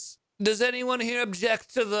says, "Does anyone here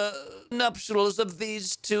object to the nuptials of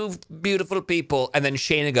these two beautiful people?" And then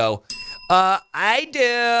Shayna go, "I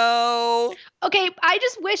do." Okay, I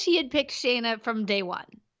just wish he had picked Shayna from day one.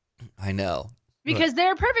 I know. Because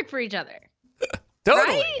they're perfect for each other.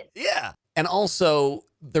 Totally. Right? Yeah. And also,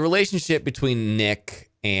 the relationship between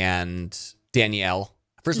Nick and Danielle.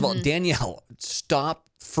 First of all, Danielle, stop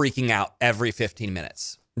freaking out every 15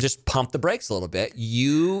 minutes. just pump the brakes a little bit.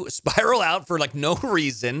 You spiral out for like no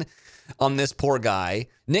reason on this poor guy.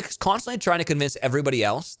 Nick's constantly trying to convince everybody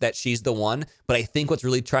else that she's the one, but I think what's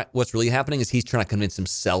really happening is he's trying to convince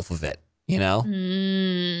himself of it, you know?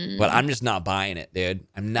 But I'm just not buying it, dude.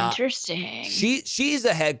 I'm not. Interesting. She's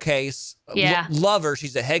a head case. Yeah. Love her.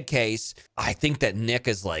 She's a head case. I think that Nick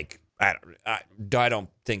is like, I don't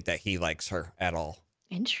think that he likes her at all.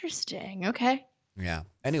 Interesting. Okay. Yeah.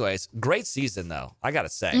 Anyways, great season though. I gotta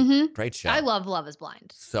say, great show. I love Love is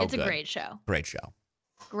Blind. So it's good. a great show. Great show.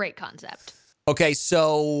 Great concept. Okay,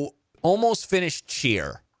 so almost finished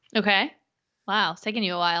Cheer. Okay. Wow, it's taking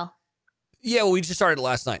you a while. Yeah, well, we just started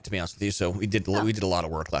last night, to be honest with you. So we did a lot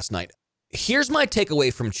of work last night. Here's my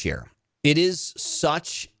takeaway from Cheer. It is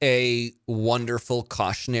such a wonderful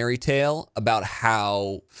cautionary tale about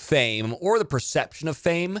how fame or the perception of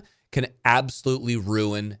fame can absolutely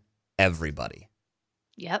ruin everybody.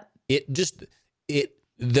 Yep.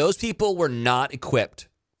 Those people were not equipped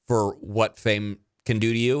for what fame can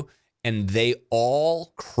do to you, and they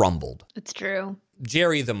all crumbled. It's true.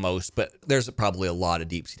 Jerry the most, but there's probably a lot of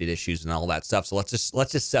deep-seated issues and all that stuff. So let's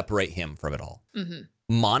just separate him from it all. Mm-hmm.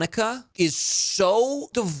 Monica is so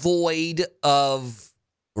devoid of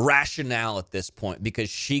rationale at this point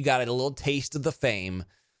because she got a little taste of the fame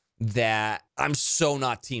that I'm so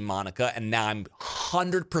not Team Monica, and now I'm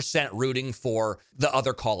 100% rooting for the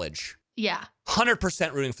other college. Yeah.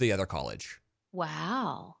 100% rooting for the other college.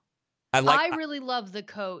 Wow. I really love the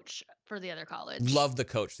coach for the other college. love the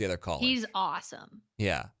coach, the other college. He's awesome.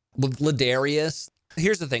 Yeah. With Ladarius,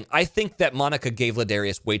 here's the thing. I think that Monica gave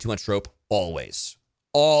Ladarius way too much rope always.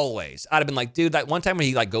 Always. I'd have been like, dude, that one time when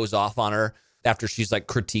he like goes off on her after she's like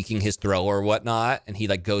critiquing his throw or whatnot, and he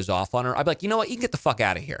like goes off on her, I'd be like, you know what? You can get the fuck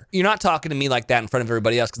out of here. You're not talking to me like that in front of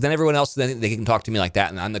everybody else, because then everyone else, then they can talk to me like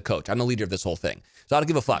that, and I'm the coach. I'm the leader of this whole thing. So I don't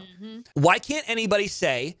give a fuck. Why can't anybody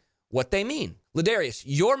say what they mean? Ladarius,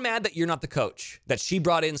 you're mad that you're not the coach, that she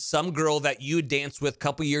brought in some girl that you danced with a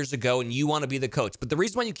couple years ago and you want to be the coach. But the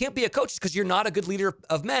reason why you can't be a coach is because you're not a good leader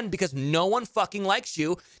of men, because no one fucking likes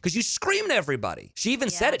you because you scream at everybody. She even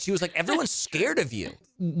said it. She was like, everyone's scared of you.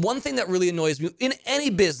 One thing that really annoys me in any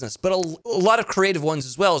business, but a lot of creative ones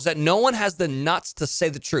as well, is that no one has the nuts to say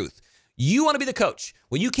the truth. You want to be the coach.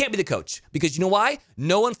 Well, you can't be the coach because you know why?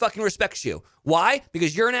 No one fucking respects you. Why?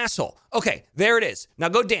 Because you're an asshole. Okay, there it is. Now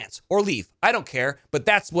go dance or leave. I don't care, but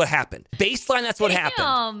that's what happened. Baseline, that's what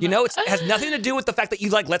happened. You know, it has nothing to do with the fact that you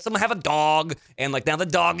like let someone have a dog and like now the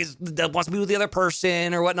dog wants to be with the other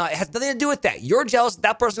person or whatnot. It has nothing to do with that. You're jealous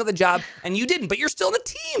that person got the job and you didn't, but you're still in the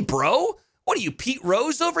team, bro. What are you, Pete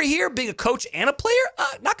Rose over here, being a coach and a player?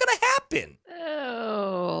 Not gonna happen.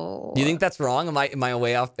 Oh. You think that's wrong? Am I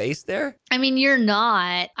way off base there? I mean, you're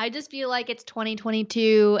not. I just feel like it's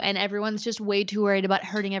 2022 and everyone's just way too worried about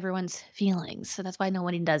hurting everyone's feelings. So that's why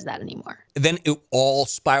nobody does that anymore. Then it all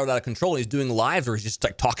spiraled out of control. He's doing lives where he's just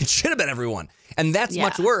like talking shit about everyone. And that's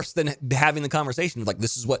much worse than having the conversation of like,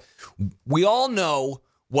 this is what we all know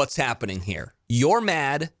what's happening here. You're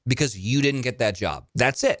mad because you didn't get that job.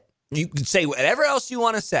 That's it. You can say whatever else you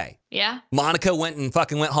want to say. Yeah. Monica went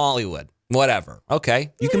Hollywood. Whatever.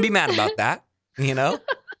 Okay. You can be mad about that, you know?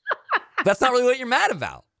 That's not really what you're mad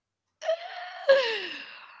about.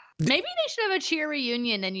 Maybe they should have a cheer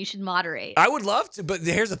reunion and you should moderate. I would love to, but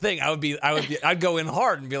here's the thing. I'd go in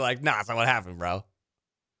hard and be like, nah, that's not what happened, bro.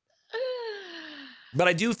 But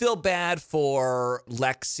I do feel bad for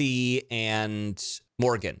Lexi and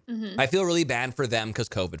Morgan. Mm-hmm. I feel really bad for them because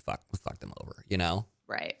COVID fucked them over, you know?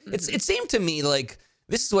 Right. Mm-hmm. It seemed to me like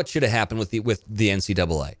this is what should have happened with the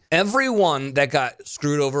NCAA. Everyone that got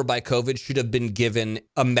screwed over by COVID should have been given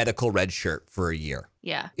a medical red shirt for a year.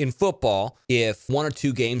 Yeah. In football, if 1 or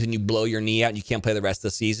 2 games and you blow your knee out and you can't play the rest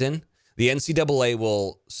of the season, the NCAA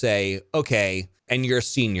will say, okay, and you're a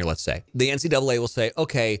senior, let's say. The NCAA will say,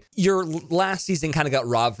 okay, your last season kind of got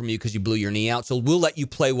robbed from you because you blew your knee out, so we'll let you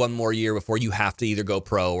play 1 more year before you have to either go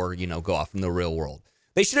pro or, go off in the real world.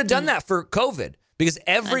 They should have done that for COVID because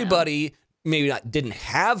everybody maybe didn't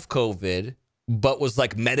have COVID, but was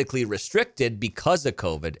like medically restricted because of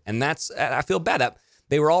COVID. And I feel bad at.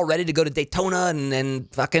 They were all ready to go to Daytona and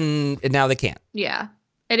now they can't. Yeah.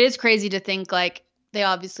 It is crazy to think like they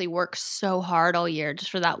obviously work so hard all year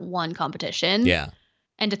just for that one competition. Yeah.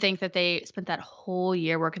 And to think that they spent that whole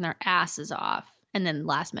year working their asses off and then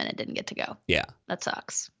last minute didn't get to go. Yeah. That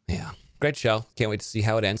sucks. Yeah. Great show. Can't wait to see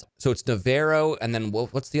how it ends. So it's Navarro and then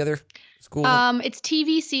what's the other school? It's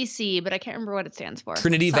TVCC, but I can't remember what it stands for.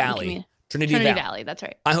 Trinity Valley. Trinity Valley, that's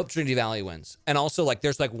right. I hope Trinity Valley wins. And also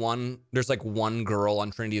there's one girl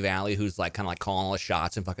on Trinity Valley who's like kind of like calling all the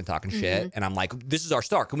shots and fucking talking shit. And I'm like, this is our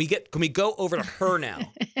star. Can we go over to her now?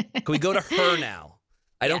 Can we go to her now?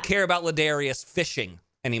 I don't care about Ladarius fishing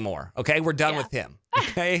anymore. Okay, we're done with him.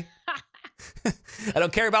 Okay. I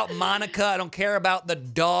don't care about Monica. I don't care about the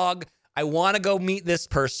dog. I want to go meet this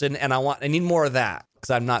person, and I need more of that because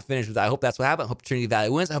I'm not finished with that. I hope that's what happens. I hope Trinity Valley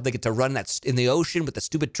wins. I hope they get to run that in the ocean with the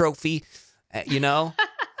stupid trophy, you know.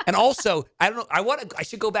 And also, I don't know. I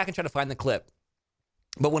should go back and try to find the clip.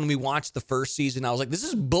 But when we watched the first season, I was like, this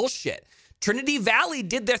is bullshit. Trinity Valley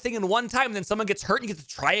did their thing in one time, and then someone gets hurt and you get to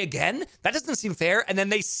try again. That doesn't seem fair. And then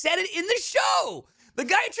they said it in the show. The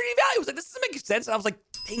guy at Trinity Valley was like, this doesn't make sense. And I was like,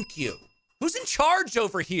 thank you. Who's in charge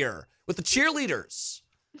over here with the cheerleaders?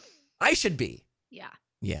 I should be. Yeah.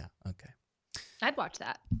 Yeah. Okay. I'd watch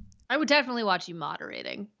that. I would definitely watch you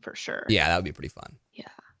moderating for sure. Yeah, that would be pretty fun. Yeah.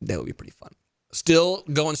 That would be pretty fun. Still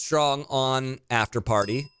going strong on After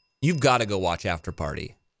Party. You've got to go watch After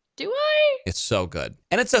Party. Do I? It's so good.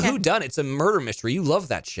 And it's a whodunit. It's a murder mystery. You love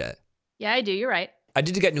that shit. Yeah, I do. You're right. I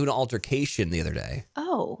did get into an altercation the other day.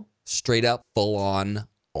 Oh. Straight up, full on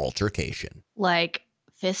altercation. Like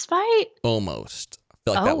fist fight? Almost. I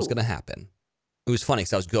felt like that was going to happen. It was funny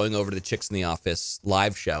because I was going over to the Chicks in the Office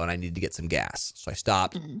live show and I needed to get some gas. So I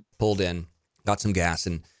stopped, pulled in, got some gas.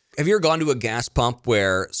 And have you ever gone to a gas pump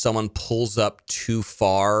where someone pulls up too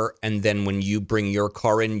far and then when you bring your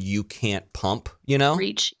car in, you can't pump, you know?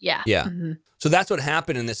 Reach. Yeah. Yeah. So that's what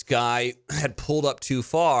happened. And this guy had pulled up too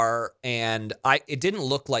far and it didn't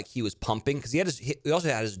look like he was pumping because he also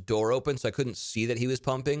had his door open. So I couldn't see that he was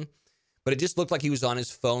pumping. But it just looked like he was on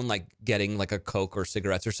his phone, like getting like a Coke or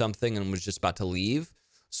cigarettes or something and was just about to leave.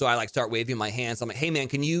 So I like start waving my hands. I'm like, hey man,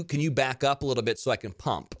 can you back up a little bit so I can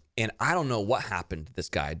pump? And I don't know what happened to this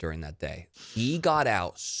guy during that day. He got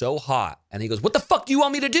out so hot and he goes, what the fuck do you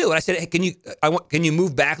want me to do? And I said, hey, can you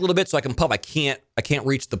move back a little bit so I can pump? I can't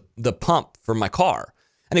reach the pump from my car.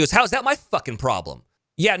 And he goes, how is that my fucking problem?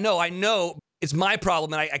 Yeah, no, I know. It's my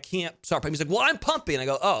problem, and I can't start pumping. He's like, well, I'm pumping. I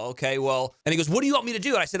go, oh, okay, well. And he goes, what do you want me to do?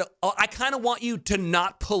 And I said, oh, I kind of want you to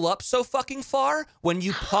not pull up so fucking far when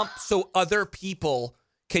you pump so other people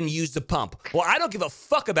can use the pump. Well, I don't give a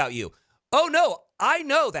fuck about you. Oh, no, I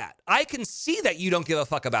know that. I can see that you don't give a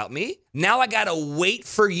fuck about me. Now I got to wait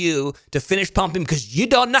for you to finish pumping because you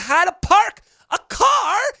don't know how to park a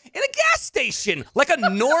car in a gas station like a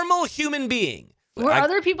normal human being. Were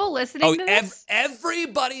other people listening to this?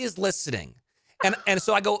 Everybody is listening. And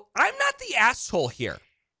so I go, I'm not the asshole here.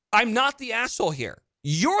 I'm not the asshole here.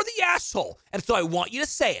 You're the asshole. And so I want you to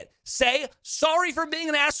say it. Say, sorry for being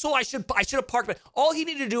an asshole. I should have parked. But all he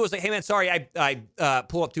needed to do was like, hey man, sorry, I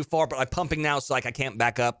pulled up too far, but I'm pumping now, so like I can't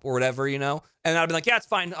back up or whatever, you know? And I'd be like, yeah, it's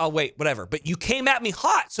fine. I'll wait, whatever. But you came at me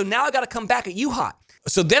hot, so now I got to come back at you hot.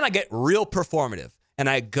 So then I get real performative. And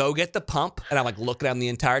I go get the pump, and I'm like looking at him the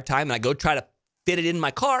entire time, and I go try to fit it in my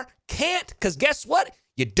car. Can't, because guess what?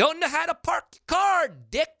 You don't know how to park your car,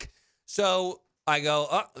 dick. So I go,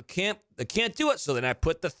 oh, I can't do it. So then I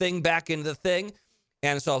put the thing back into the thing.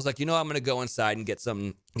 And so I was like, I'm going to go inside and get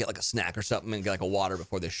like a snack or something and get like a water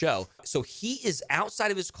before the show. So he is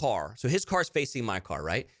outside of his car. So his car is facing my car,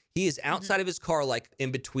 right? He is outside of his car, like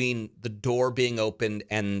in between the door being opened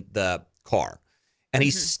and the car. And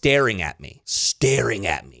he's staring at me.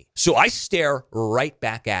 So I stare right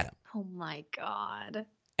back at him. Oh my God.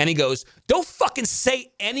 And he goes, don't fucking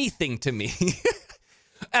say anything to me.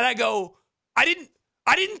 And I go, I didn't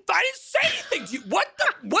say anything to you.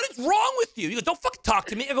 What is wrong with you? He goes, don't fucking talk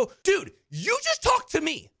to me. I go, dude, you just talked to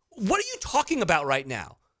me. What are you talking about right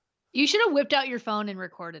now? You should have whipped out your phone and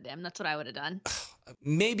recorded him. That's what I would have done.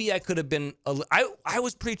 Maybe I could have been, I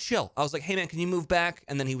was pretty chill. I was like, hey man, can you move back?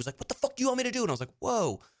 And then he was like, what the fuck do you want me to do? And I was like,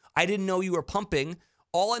 whoa, I didn't know you were pumping.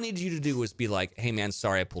 All I needed you to do was be like, hey man,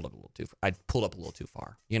 sorry, I pulled up a little too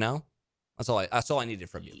far, you know? That's all I needed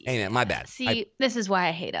from you. Hey man, my bad. See, this is why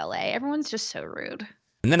I hate LA. Everyone's just so rude.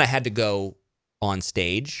 And then I had to go on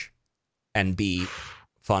stage and be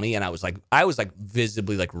funny, and I was like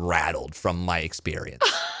visibly like rattled from my experience.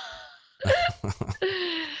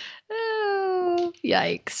 Oh,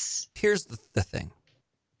 yikes. Here's the thing.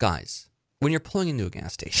 Guys, when you're pulling into a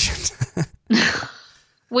gas station,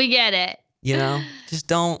 we get it. Just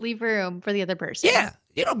don't leave room for the other person.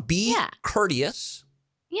 Yeah. Be courteous.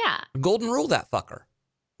 Yeah. Golden rule that fucker.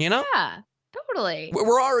 Yeah, totally.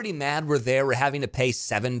 We're already mad we're there. We're having to pay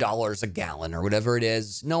 $7 a gallon or whatever it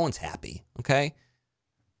is. No one's happy, okay?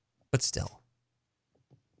 But still,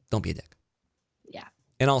 don't be a dick. Yeah.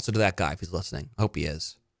 And also to that guy, if he's listening, I hope he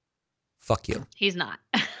is. Fuck you. He's not.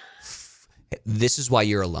 This is why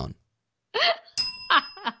you're alone.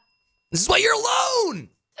 This is why you're alone.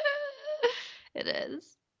 It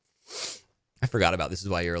is. I forgot about This Is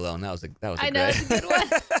Why You're Alone. That was I know, it's a good one.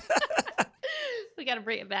 We got to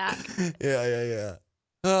bring it back. Yeah.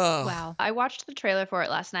 Oh. Wow. I watched the trailer for it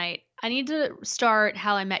last night. I need to start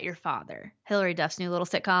How I Met Your Father, Hilary Duff's new little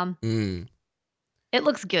sitcom. Mm. It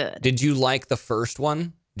looks good. Did you like the first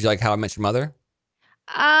one? Did you like How I Met Your Mother?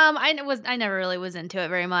 I never really was into it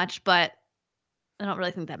very much, but I don't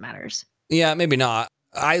really think that matters. Yeah, maybe not.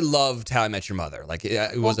 I loved How I Met Your Mother. Like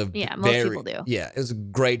it was Well, a yeah, most very, people do. Yeah, it was a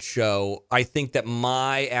great show. I think that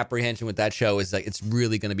my apprehension with that show is like it's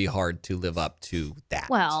really going to be hard to live up to that.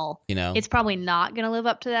 Well, you know, it's probably not going to live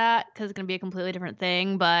up to that because it's going to be a completely different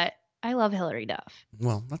thing, but I love Hilary Duff.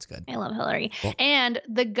 well, that's good. I love Hillary. Well- And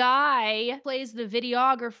the guy who plays the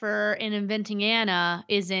videographer in Inventing Anna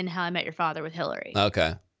is in How I Met Your Father with Hillary.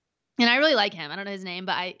 Okay. And I really like him. I don't know his name,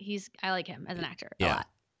 but I like him as an actor a Yeah. lot.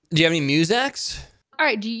 Do you have any musics? All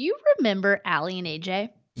right, do you remember Allie and AJ,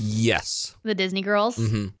 Yes. the Disney girls?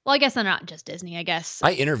 Mm-hmm. Well, I guess they're not just Disney, I guess.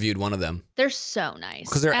 I interviewed one of them They're so nice.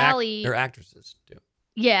 because they're Allie, they're actresses too.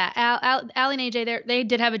 yeah, Allie and AJ, they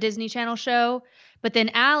did have a Disney Channel show, but then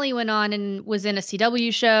Allie went on and was in a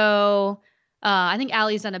CW show. I think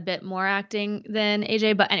Allie's done a bit more acting than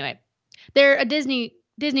AJ, but anyway, they're a Disney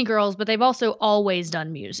girls, but they've also always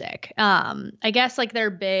done music. I guess like their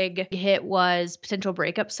big hit was Potential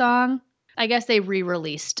Breakup Song. I guess they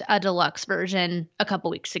re-released a deluxe version a couple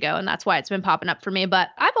weeks ago, and that's why it's been popping up for me. But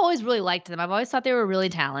I've always really liked them. I've always thought they were really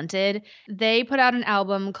talented. They put out an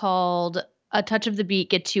album called A Touch of the Beat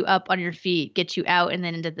Gets You Up on Your Feet, Gets You Out and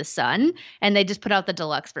Then Into the Sun, and they just put out the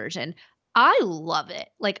deluxe version. I love it.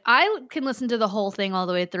 Like, I can listen to the whole thing all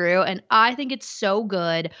the way through, and I think it's so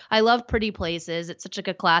good. I love Pretty Places. It's such like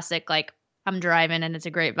a classic, like, I'm driving and it's a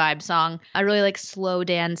great vibe song. I really like Slow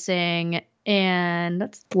Dancing, and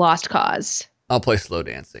that's Lost Cause. I'll play Slow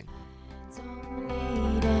Dancing. Don't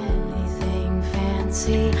need anything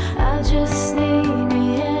fancy. I just need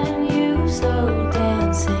me and you. Slow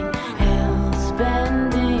dancing, hell's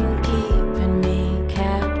bending, keeping me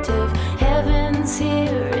captive. Heaven's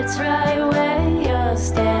here, it's right where you're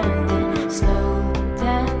standing. Slow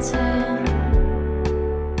dancing.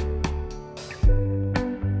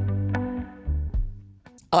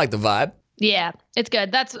 I like the vibe. Yeah, it's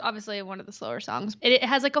good. That's obviously one of the slower songs. It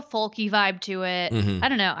has like a folky vibe to it. Mhm. I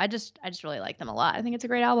don't know. I just really like them a lot. I think it's a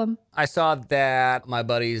great album. I saw that my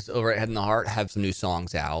buddies over at Head in the Heart have some new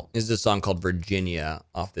songs out. This is a song called Virginia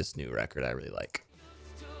off this new record I really like.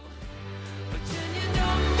 Virginia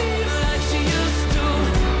don't feel like she used to,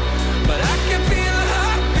 but I can feel her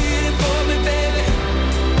heart beating for me, baby.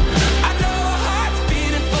 I know her heart's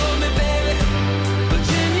beating for me, baby.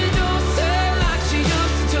 Virginia don't sound like she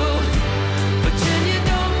used to. Virginia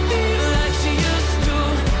don't feel like she used to,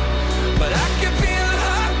 but I can feel her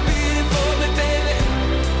heart beating for me, baby.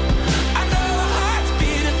 I know her heart's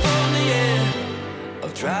beating for me, yeah.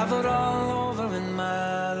 I've traveled all over in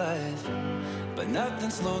my life, but nothing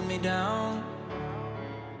slowed me down.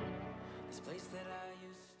 This place that I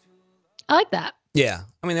used to. I like that. Yeah,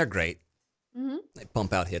 I mean, they're great. Mm-hmm. They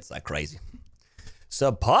pump out hits like crazy.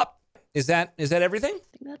 Sub Pop, is that everything?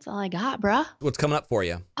 I think that's all I got, bruh. What's coming up for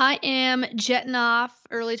you? I am jetting off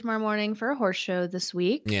early tomorrow morning for a horse show this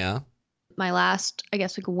week. Yeah. My last, I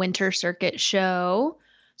guess, like winter circuit show.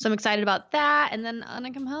 So I'm excited about that. And then when I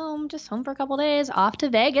come home, just home for a couple days, off to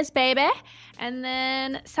Vegas, baby. And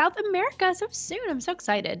then South America so soon. I'm so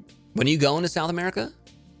excited. When are you going to South America?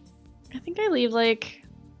 I think I leave like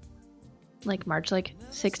March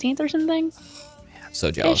 16th or something. I'm so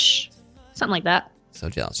jealous. Ish. Something like that. So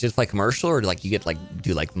jealous. You just play commercial or like you get like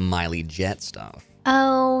do like Miley Jet stuff?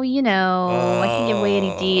 Oh, you know, I can't give away any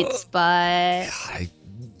deets, but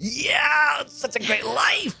Yeah, it's such a great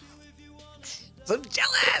life. So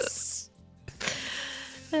jealous.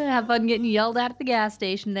 have fun getting yelled at the gas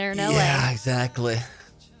station there in LA. Yeah, exactly.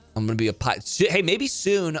 I'm gonna be a pilot. Hey, maybe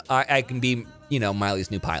soon I can be,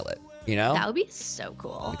 Miley's new pilot. That would be so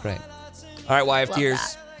cool. Great. All right, Love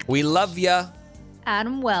YFTers, we love ya.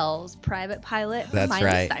 Adam Wells, private pilot for That's Miley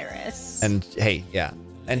right. Cyrus. And hey, yeah.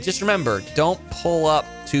 And just remember, don't pull up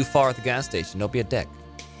too far at the gas station. Don't be a dick.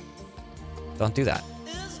 Don't do that.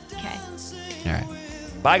 Okay. All right.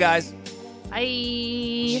 Bye, guys.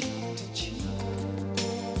 Bye.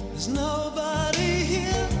 There's nobody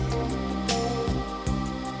here.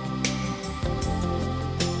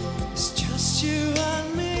 It's just you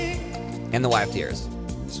and me. And the YFTers.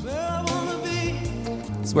 It's where I wanna be.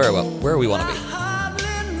 It's where we want to be.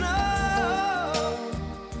 Hardly know.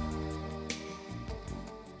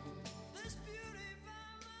 This beauty by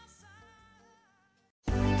my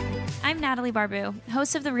side. I'm Natalie Barbu,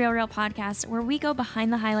 host of the Real Reel podcast, where we go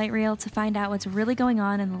behind the highlight reel to find out what's really going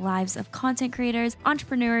on in the lives of content creators,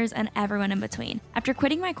 entrepreneurs, and everyone in between. After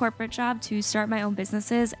quitting my corporate job to start my own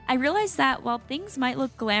businesses, I realized that while things might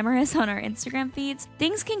look glamorous on our Instagram feeds,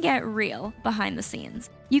 things can get real behind the scenes.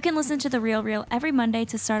 You can listen to The Real Reel every Monday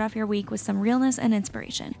to start off your week with some realness and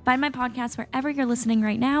inspiration. Find my podcast wherever you're listening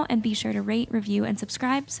right now, and be sure to rate, review, and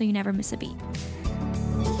subscribe so you never miss a beat.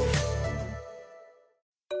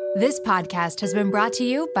 This podcast has been brought to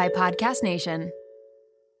you by Podcast Nation.